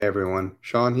Hey everyone,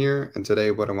 Sean here, and today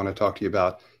what I want to talk to you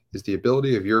about is the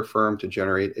ability of your firm to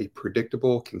generate a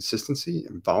predictable consistency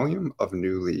and volume of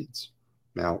new leads.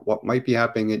 Now, what might be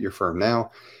happening at your firm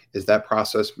now is that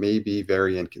process may be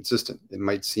very inconsistent. It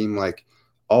might seem like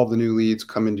all the new leads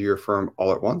come into your firm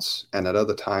all at once, and at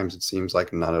other times it seems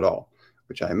like none at all,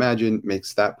 which I imagine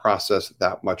makes that process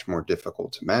that much more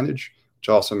difficult to manage, which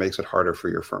also makes it harder for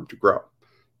your firm to grow.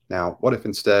 Now, what if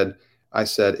instead I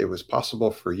said it was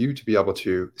possible for you to be able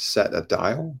to set a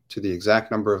dial to the exact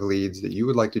number of leads that you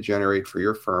would like to generate for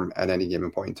your firm at any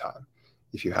given point in time?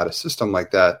 If you had a system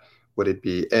like that, would it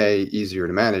be A, easier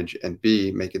to manage, and B,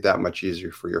 make it that much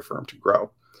easier for your firm to grow?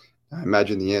 I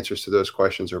imagine the answers to those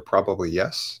questions are probably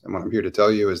yes. And what I'm here to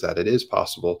tell you is that it is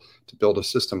possible to build a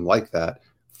system like that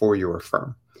for your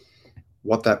firm.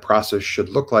 What that process should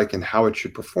look like and how it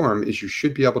should perform is you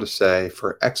should be able to say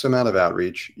for X amount of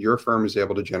outreach, your firm is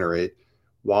able to generate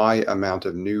Y amount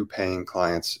of new paying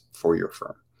clients for your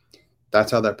firm.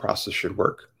 That's how that process should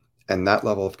work. And that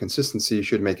level of consistency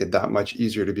should make it that much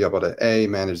easier to be able to A,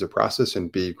 manage the process,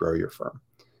 and B, grow your firm.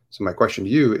 So my question to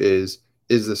you is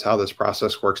this how this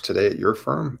process works today at your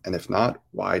firm? And if not,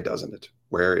 why doesn't it?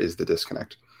 Where is the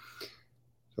disconnect?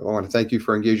 So I want to thank you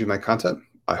for engaging my content.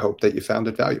 I hope that you found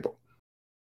it valuable.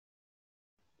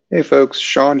 Hey folks,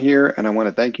 Sean here, and I want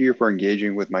to thank you for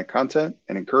engaging with my content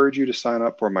and encourage you to sign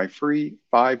up for my free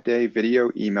 5-day video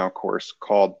email course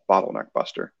called Bottleneck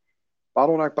Buster.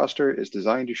 Bottleneck Buster is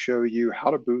designed to show you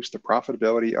how to boost the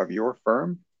profitability of your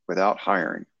firm without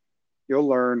hiring. You'll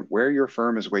learn where your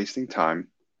firm is wasting time,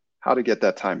 how to get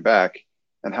that time back,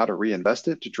 and how to reinvest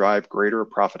it to drive greater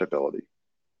profitability.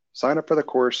 Sign up for the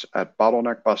course at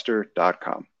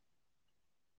bottleneckbuster.com.